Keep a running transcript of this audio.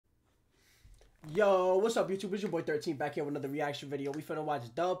Yo, what's up, YouTube? It's your boy 13 back here with another reaction video. We finna watch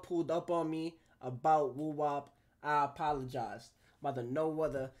Dub pulled up on me about Woo Wop. I apologize. By the no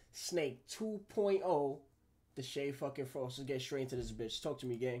other Snake 2.0, Deshae fucking Frost. Let's get straight into this bitch. Talk to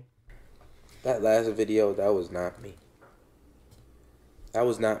me, gang. That last video, that was not me. That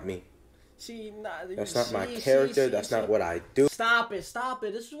was not me. See, that's not my character. That's not what I do. Stop it, stop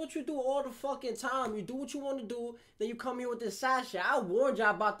it. This is what you do all the fucking time. You do what you want to do, then you come here with this sad shit. I warned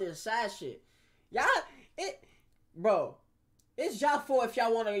y'all about this sad shit. Bro, it's y'all fault if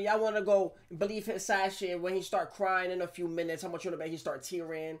y'all wanna go believe his sad shit when he start crying in a few minutes. How much you wanna bet he start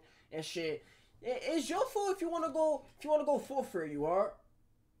tearing and shit. It's your fault if you wanna go full for it, you are.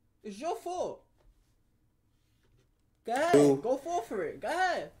 It's your fault. Go ahead, go full for it. Go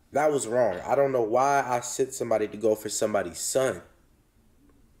ahead. That was wrong. I don't know why I sent somebody to go for somebody's son.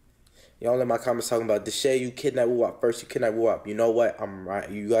 Y'all in my comments talking about Deshae, you kidnapped Woo Wop. First you kidnapped Woo Wop. You know what? I'm right.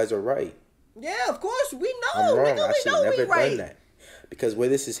 You guys are right. Yeah, of course. We know. I'm wrong. Nigga, I should have never right. done that. Because where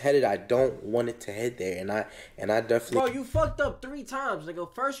this is headed, I don't want it to head there. And I definitely... Bro, you fucked up 3 times,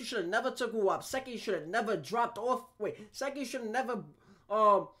 nigga. First, you should have never took Woo Wop. Second, you should have never dropped off. Second, you should have never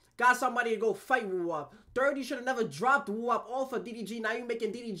got somebody to go fight Woo Wop. Third, you should have never dropped Woo Wop off of DDG. Now you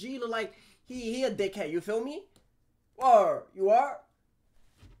making DDG look like he a dickhead. You feel me? Or you are?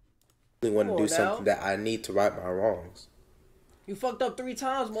 I really want to do something that I need to right my wrongs. You fucked up 3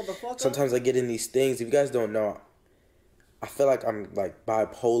 times, motherfucker. Sometimes I get in these things. If you guys don't know, I feel like I'm like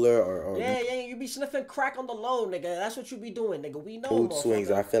bipolar or yeah, you be sniffing crack on the low, nigga. That's what you be doing, nigga. We know. Mood swings.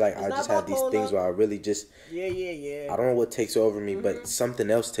 I feel like I just have these things where I really just yeah. I don't know what takes over me, but something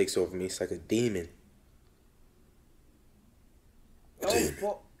else takes over me. It's like a demon.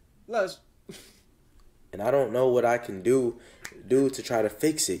 And I don't know what I can do to try to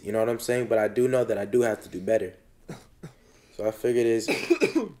fix it. You know what I'm saying? But I do know that I do have to do better. So I figured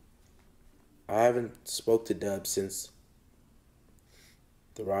I haven't spoke to Dub since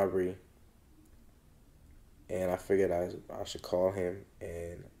the robbery, and I figured I should call him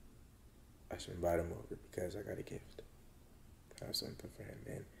and I should invite him over because I got a gift. I have something for him,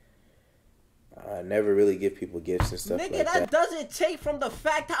 man. I never really give people gifts and stuff like that. Nigga, that doesn't take from the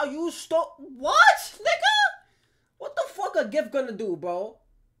fact how you stole. What, nigga? What the fuck a gift gonna do, bro?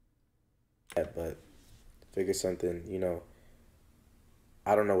 Yeah, but figure something, you know.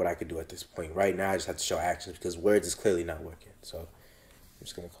 I don't know what I could do at this point. Right now, I just have to show actions because words is clearly not working. So I'm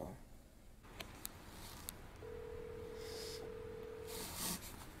just gonna call him.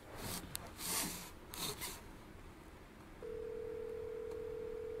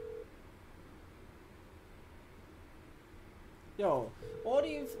 Yo, all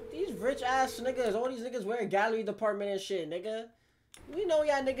these rich ass niggas, all these niggas wearing gallery department and shit, nigga. We know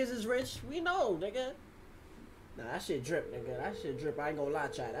y'all niggas is rich. We know, nigga. Nah, that shit drip, nigga. That shit drip. I ain't gonna lie,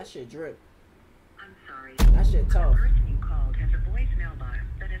 chat. That shit drip. I'm sorry. That shit tough. The person you called has a voicemail box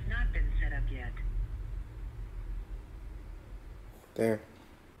that has not been set up yet. Damn.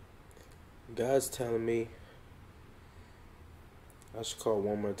 God's telling me I should call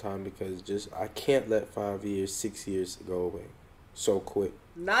one more time because I can't let 5 years, 6 years go away so quick.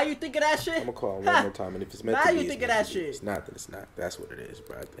 Now you think of that shit? I'm gonna call one more time, and if it's meant to be, now you think of that shit? It's not that it's not. That's what it is,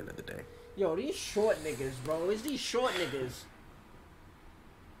 bro. At the end of the day. Yo, these short niggas, bro. It's these short niggas.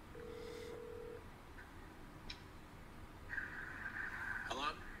 Hello?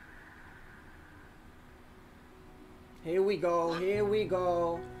 Here we go. Here we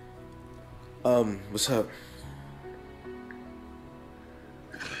go. What's up?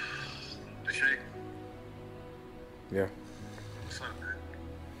 Deshae? Yeah. What's up,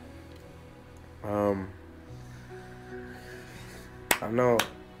 man? I know.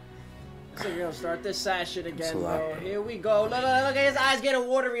 So you're gonna start this sad shit again, bro. Here we go. Look at his eyes getting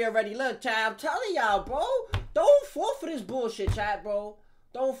watery already. Look, chat, I'm telling y'all, bro. Don't fall for this bullshit, chat, bro.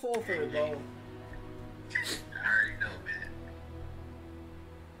 Don't fall for it, bro. I already know, man.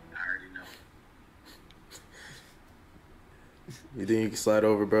 I already know. You think you can slide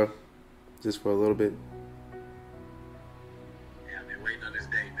over, bro? Just for a little bit? Yeah, I've been waiting on this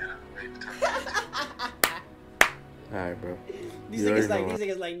day, man. I've been waiting to talk to you. Alright, bro. These niggas like,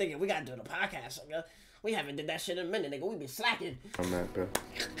 nigga, we gotta do the podcast, nigga. We haven't did that shit in a minute, nigga. We been slacking. I'm not, bro.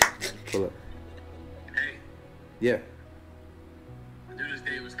 Pull up. Hey, Yeah. I knew this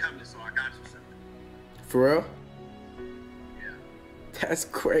day was coming, so I got you something. For real? Yeah. That's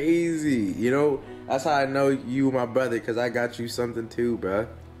crazy. You know, that's how I know you my brother, because I got you something too, bro.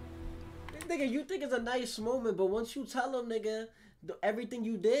 Nigga, you think it's a nice moment, but once you tell him, nigga, everything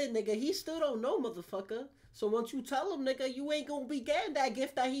you did, nigga, he still don't know, motherfucker. So once you tell him, nigga, you ain't gonna be getting that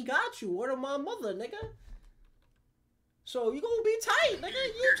gift that he got you. Word of my mother, nigga. So you gonna be tight, nigga.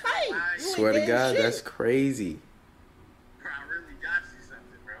 You tight. You swear to getting God, shit. that's crazy. I really got you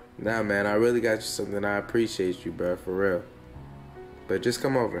something, bro. Nah, man, I really got you something. I appreciate you, bro, for real. But just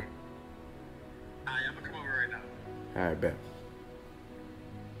come over. Alright, I'm gonna come over right now. All right, bet.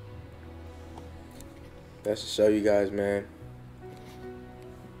 That's to show you guys, man.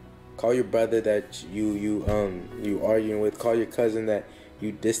 Call your brother that you arguing with. Call your cousin that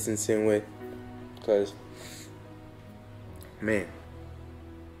you distancing with. Cause, man,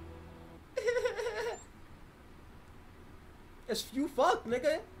 It's you fuck,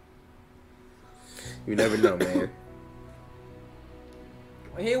 nigga. you never know, man.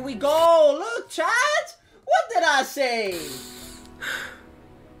 Here we go. Look, Chad. What did I say?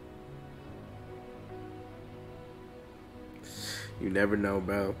 You never know,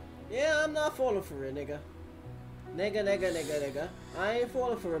 bro. Yeah, I'm not falling for it, nigga. Nigga. I ain't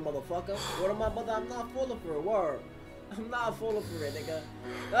falling for it, motherfucker. What am I, mother? I'm not falling for it. Word. I'm not falling for it, nigga.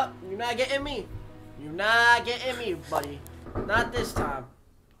 Oh, you're not getting me. You're not getting me, buddy. Not this time.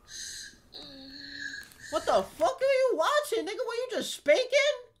 What the fuck are you watching, nigga? Were you just spanking?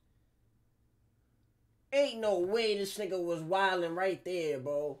 Ain't no way this nigga was wilding right there,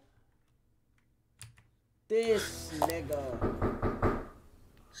 bro. This nigga.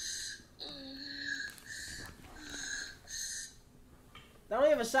 That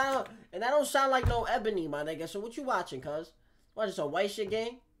don't even sound, and that don't sound like no Ebony, my nigga. So what you watching, cuz? Watching some white shit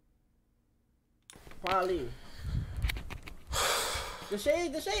gang? Probably.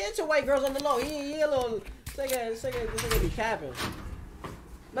 Deshae into white girls on the low. He a little, this nigga be capping.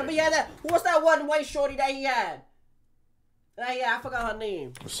 Remember he had that, who was that one white shorty that he had? I forgot her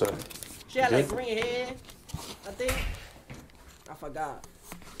name. What's up? She had like green hair, I think. I forgot.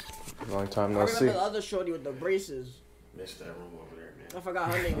 Long time I no remember see. the other shorty with the braces. Missed that room over there, man. I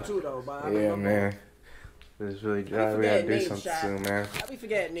forgot her name too though, but I Yeah, remember. man. It's really dry. We forgetting gotta do names, something Shaq. soon, man. I be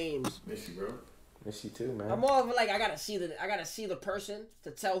forgetting names. Miss you, bro. Miss you too, man. I'm more of like I gotta see the person to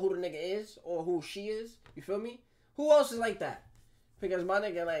tell who the nigga is or who she is. You feel me? Who else is like that? Because my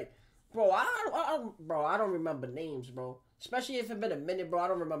nigga like, bro, I don't remember names, bro. Especially if it's been a minute, bro. I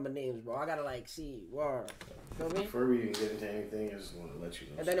don't remember names, bro. I gotta like see word. Feel me? Before we even get into anything, I just want to let you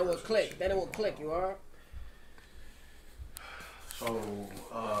know. And then it would click. Then it would click. You heard? So,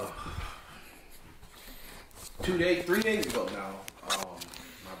 3 days ago now,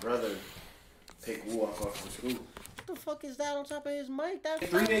 my brother picked Wu up off from school. What the fuck is that on top of his mic? That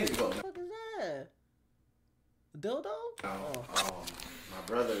 3 days ago. What the fuck is that? A dildo? Now, Oh. my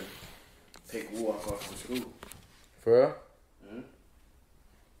brother picked Wu up off from school. For real? Hmm?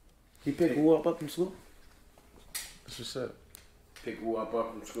 He picked Wu up from school? That's what's up. Picked Wu up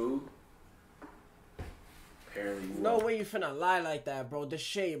from school. Apparently, Wu No way you finna lie like that, bro.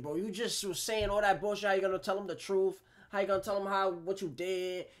 Deshae, bro. You just was saying all that bullshit. How you gonna tell him the truth? How you gonna tell him what you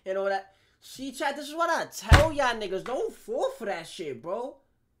did and all that? See, chat, this is what I tell y'all niggas. Don't fall for that shit, bro.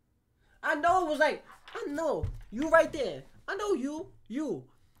 I know it was like, I know. You right there. I know you. You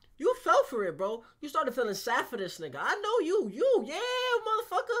fell for it, bro. You started feeling sad for this nigga. I know you. Yeah,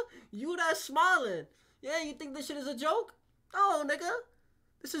 motherfucker. You that smiling. Yeah, you think this shit is a joke? No, nigga.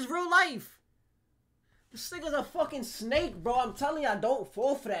 This is real life. This nigga's a fucking snake, bro. I'm telling y'all, don't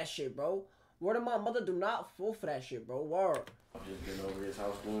fall for that shit, bro. Word of my mother, do not fall for that shit, bro. Word. I'm just getting over his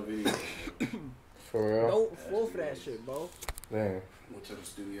house doing videos. For real? Don't fall for that shit, bro. Damn. Went to the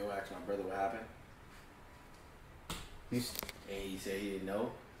studio, asked my brother what happened. And he said he didn't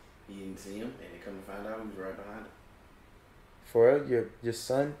know. He didn't see him. And they come to find out he was right behind him. For real? Your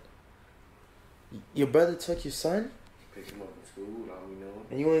son? Your brother took your son? Picked him up from school, all we know.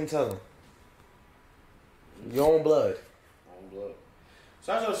 And you wouldn't tell him? Your own blood. Own blood.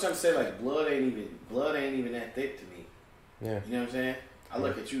 So I was trying to say, like, blood ain't even that thick to me. Yeah. You know what I'm saying? I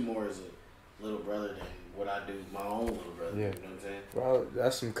look at you more as a little brother than what I do with my own little brother. Yeah. You know what I'm saying? Bro,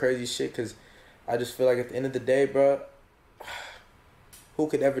 that's some crazy shit, because I just feel like at the end of the day, bro, who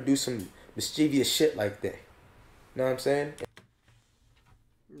could ever do some mischievous shit like that? You know what I'm saying?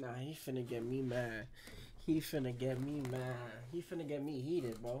 Nah, he finna get me mad. He finna get me mad. He finna get me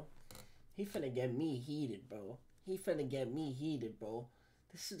heated, bro. He finna get me heated, bro. He finna get me heated, bro.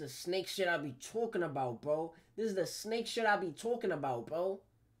 This is the snake shit I be talking about, bro. This is the snake shit I be talking about, bro.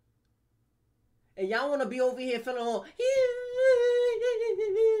 And y'all wanna be over here feeling all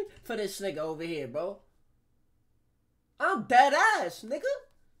for this nigga over here, bro. I'm dead ass, nigga.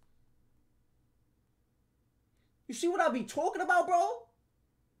 You see what I be talking about, bro?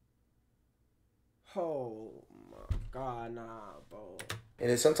 Oh my God, nah, bro. And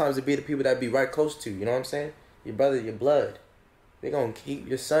then sometimes it be the people that be right close to you, you know what I'm saying? Your brother, your blood. They gonna keep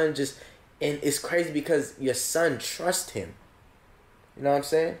your son just... And it's crazy because your son trusts him. You know what I'm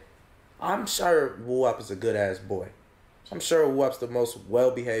saying? I'm sure Woo-Wop is a good ass boy. I'm sure Woo-Wop's the most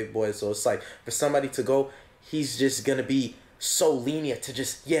well-behaved boy. So it's like, for somebody to go, he's just gonna be so lenient to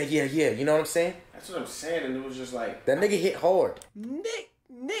just, yeah. You know what I'm saying? That's what I'm saying, and it was just like... That nigga hit hard. Nigga.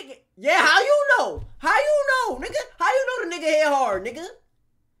 Yeah, how you know? How you know, nigga? How you know the nigga hit hard, nigga?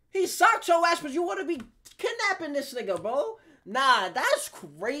 He socked your ass, but you want to be kidnapping this nigga, bro? Nah, that's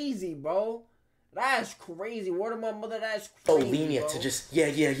crazy, bro. That's crazy. Word of my mother, that's crazy, so lenient bro. to just, yeah.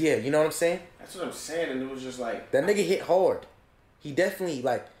 You know what I'm saying? That's what I'm saying, and it was just like... That nigga hit hard. He definitely,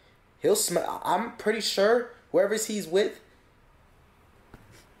 like, he'll smack... I'm pretty sure whoever he's with,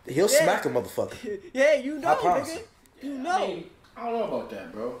 he'll smack a motherfucker. Yeah, you know, promise. nigga. You know. I mean, I don't know about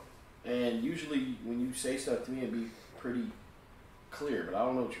that, bro. And usually when you say stuff to me, it'd be pretty clear, but I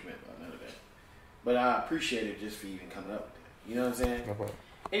don't know what you meant by none of that. But I appreciate it just for even coming up with that. You know what I'm saying? No problem.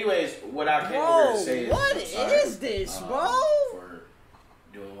 Anyways, what I came Bro, over to say is... what I'm sorry, is this, bro? For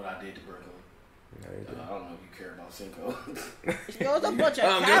doing what I did to Brooklyn. No, you didn't. I don't know if you care about Cinco. Yo, it's a bunch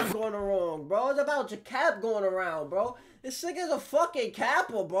of cap going around, bro. It's a bunch of cap going around, bro. This nigga's a fucking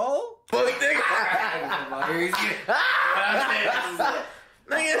capper, bro. Fuck, nigga.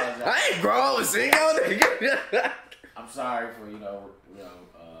 Nigga, I ain't bro with Cinco, nigga. I'm sorry for,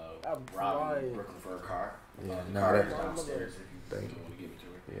 robbing crying. Brooklyn for a car. Yeah, The no, car that- is downstairs if Thank you want to give it to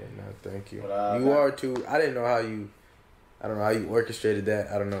her. Yeah, no, thank you. But, you are too. I didn't know how you. I don't know how you orchestrated that.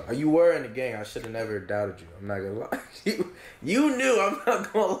 I don't know. You were in the gang. I should have never doubted you. I'm not gonna lie. You knew. I'm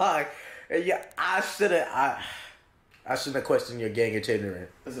not gonna lie. And yeah, I should have. I shouldn't have questioned your gang itinerary.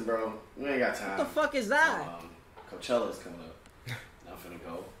 Listen, bro, we ain't got time. What the fuck is that? Coachella's coming up. I'm finna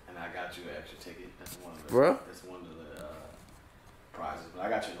go, and I got you an extra ticket. That's one of the, Bro? That's one of the prizes, but I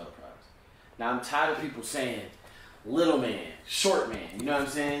got you another prize. Now, I'm tired of people saying, little man, short man, you know what I'm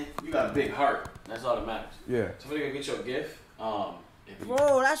saying? You got a big heart. That's all that matters. Yeah. So we're gonna get you a gift. If you,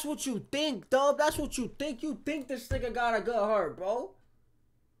 Bro, that's what you think, dub. That's what you think. You think this nigga got a good heart, bro.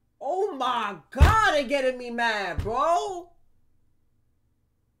 Oh my god, they getting me mad, bro.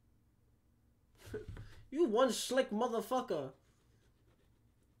 You one slick motherfucker.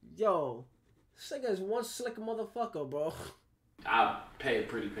 Yo, this nigga is one slick motherfucker, bro. I'll pay a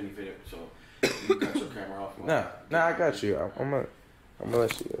pretty penny for it, so you cut your camera off. Nah, I got you. I'm gonna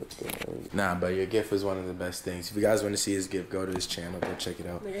let you. Nah, but your gift was one of the best things. If you guys want to see his gift, go to his channel. Go check it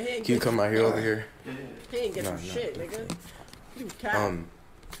out. Nigga, he ain't Can you get come out here over here? He ain't get Nah, some nah. shit, nigga. You cap.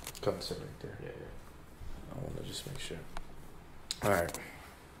 Come sit right there. Yeah. I want to just make sure. All right.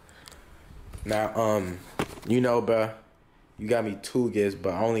 Now, you know, bruh, you got me 2 gifts,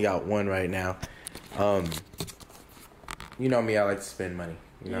 but I only got 1 right now. You know me, I like to spend money.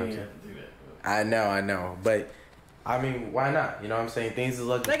 You know what I'm saying? Do that, I know, but I mean, why not? You know what I'm saying? Things is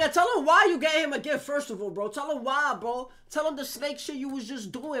looking. Nigga, tell him why you gave him a gift, first of all, bro. Tell him why, bro. Tell him the snake shit you was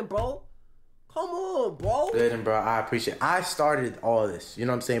just doing, bro. Come on, bro. Good, and bro, I appreciate it. I started all this, you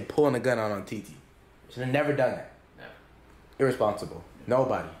know what I'm saying? Pulling a gun out on TT. Should have never done that. Never. Irresponsible.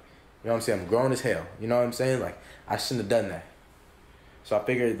 Nobody. You know what I'm saying? I'm grown as hell. You know what I'm saying? Like, I shouldn't have done that. So I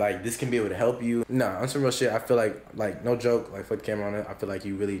figured, like, this can be able to help you. Nah, on some real shit, I feel like, no joke, like, put the camera on it, I feel like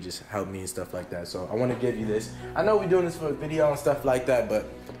you really just helped me and stuff like that. So I want to give you this. I know we're doing this for a video and stuff like that, but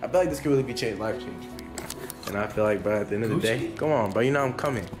I feel like this could really be life-changing for you, bro. And I feel like, bro, at the end of the day, come on, bro, you know I'm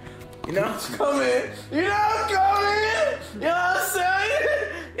coming. You know I'm coming. You know I'm coming. You know what I'm saying?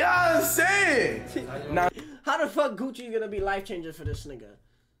 You know what I'm saying? Now, How the fuck Gucci gonna be life changing for this nigga?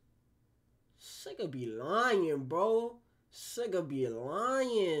 This nigga be lying, bro. This nigga be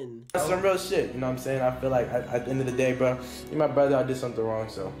lying. that's some real shit. You know what I'm saying? I feel like at the end of the day, bro, you're my brother. I did something wrong,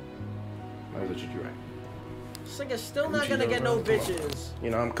 so might as well treat you right. This nigga still not gonna get no bitches.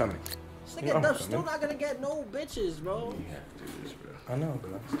 You know I'm coming. This You know I'm nigga still coming. not gonna get no bitches, bro. You have to do this, bro. I know,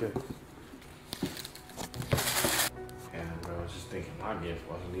 bro. It's good. Yeah, bro, I was just thinking my gift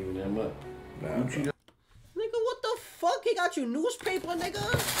wasn't even that much. Nah, Gucci, bro. Nigga, what the fuck? He got you newspaper,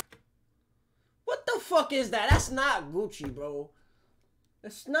 nigga? What the fuck is that? That's not Gucci, bro.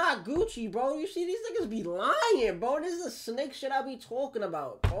 That's not Gucci, bro. You see, these niggas be lying, bro. This is the snake shit I be talking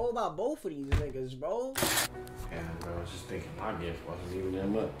about, bro. About both of these niggas, bro. yeah, bro, I was just thinking my gift wasn't even that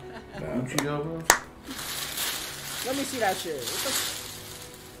much. Nah, Gucci, though, bro. Let me see that shit. What the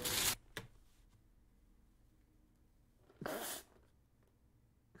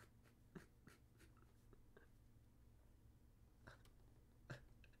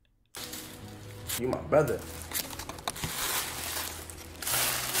you my brother.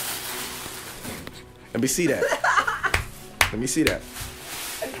 Let me see that. Let me see that.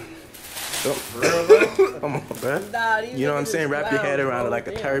 Oh. Come on, bro. Nah, these You know what I'm niggas saying? is Wrap your head clowns, around it bro. like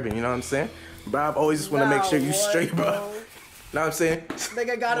a Damn. turban. You know what I'm saying? Bro, I always just want to make Nah, sure you what, straight, bro. Know what I'm saying?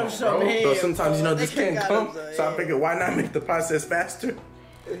 Nigga got him Come on, some bro. hands. So sometimes, you know, this Nigga can't got come. him some So I hands. figured, why not make the process faster?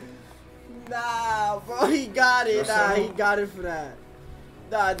 Nah, bro, he got it. Nah, he got it for that.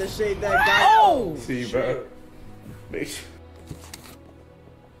 Nah, the shade that guy. Oh, See, shit. bro. Make sure.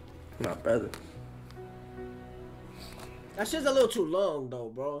 My brother. That shit's a little too long, though,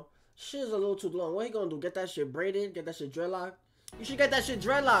 bro. Shit's a little too long. What he gonna do? Get that shit braided? Get that shit dreadlocked? You should get that shit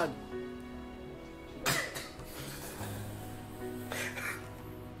dreadlocked.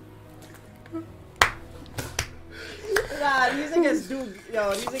 Nah, these niggas do.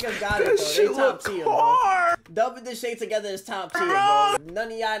 Yo, these niggas got it, though. They top tier, bro. Dubbing this shit together is top tier, bro.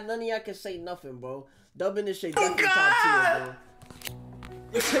 None of y'all can say nothing, bro. Dubbing this shit definitely top tier, bro.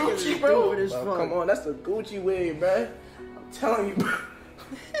 This nigga is stupid as Bro, fuck. come on, that's the Gucci wig, bro. I'm telling you, bro.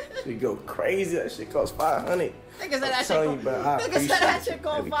 She go crazy. That shit costs $500. Nigga said that shit telling go. you, bro, I Nigga said that appreciate shit go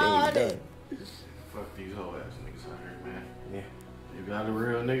everything you 500. done. Fuck these whole ass niggas out here, man. Yeah. You got a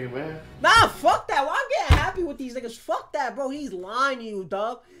real nigga, man. Nah, fuck that. Why I'm getting happy with these niggas? Fuck that, bro. He's lying to you,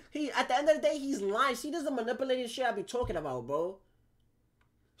 dog. He at the end of the day, he's lying. See, this is the manipulating shit I be talking about, bro.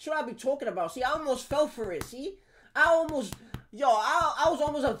 Shit I be talking about. See, I almost fell for it. See, I was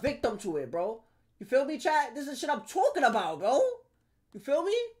almost a victim to it, bro. You feel me, chat? This is shit I'm talking about, bro. You feel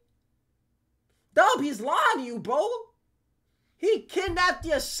me? Dub, he's lying to you, bro. He kidnapped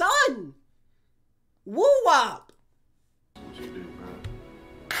your son. Woo-wop. What you do, bro?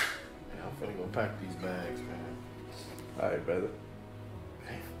 Man, I'm finna go pack these bags, man. All right, brother.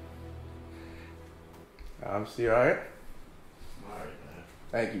 Man, See you, all right? all right, man.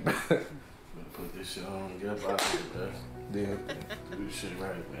 Thank you, brother. Better put this shit on and get up out here, bro. Yeah. Do this shit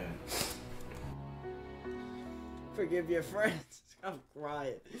right, man. Forgive your friends. I'm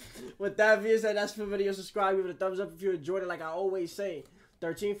crying. With that being said, that's for the video. Subscribe, give it a thumbs up if you enjoyed it. Like I always say,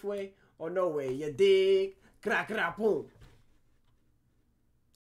 13th way or no way. You dig? Crack, crack, boom.